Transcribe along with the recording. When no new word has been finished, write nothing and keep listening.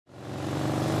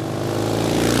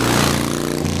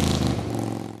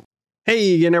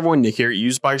Hey again everyone, Nick here at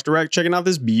Used Bikes Direct, checking out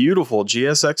this beautiful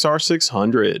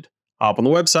GSX-R600. Hop on the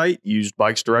website,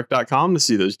 usedbikesdirect.com to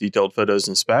see those detailed photos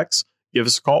and specs. Give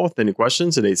us a call with any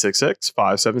questions at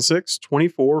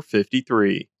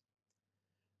 866-576-2453.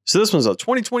 So this one's a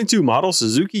 2022 model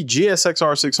Suzuki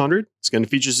GSX-R600. It's going to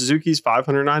feature Suzuki's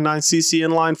 599cc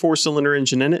inline 4-cylinder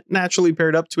engine in it, naturally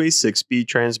paired up to a 6-speed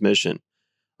transmission.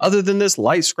 Other than this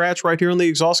light scratch right here on the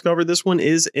exhaust cover, this one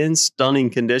is in stunning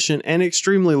condition and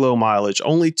extremely low mileage,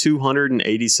 only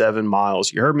 287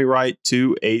 miles. You heard me right,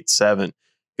 287.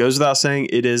 Goes without saying,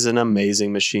 it is an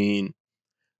amazing machine.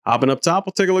 Hopping up top,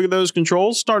 we'll take a look at those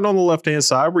controls. Starting on the left-hand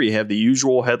side where you have the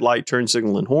usual headlight, turn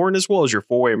signal, and horn, as well as your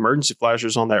 4-way emergency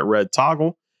flashers on that red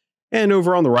toggle. And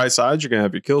over on the right side, you're going to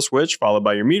have your kill switch, followed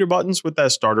by your meter buttons with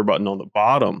that starter button on the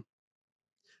bottom.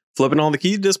 Flipping on the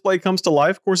key, the display comes to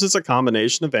life. Of course, it's a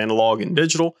combination of analog and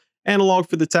digital. Analog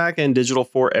for the tach and digital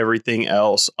for everything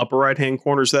else. Upper right-hand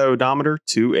corner is that odometer,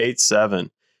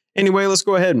 287. Anyway, let's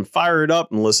go ahead and fire it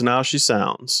up and listen how she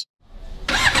sounds.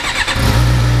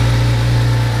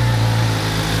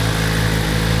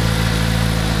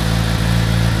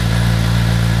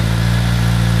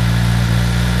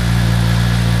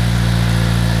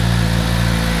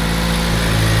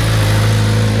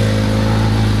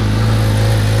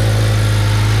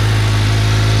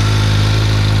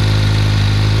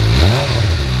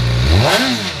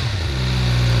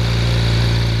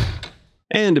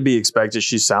 And to be expected,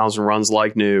 she sounds and runs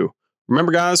like new.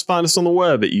 Remember guys, find us on the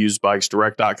web at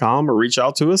usedbikesdirect.com or reach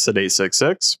out to us at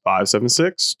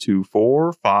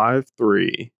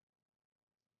 866-576-2453.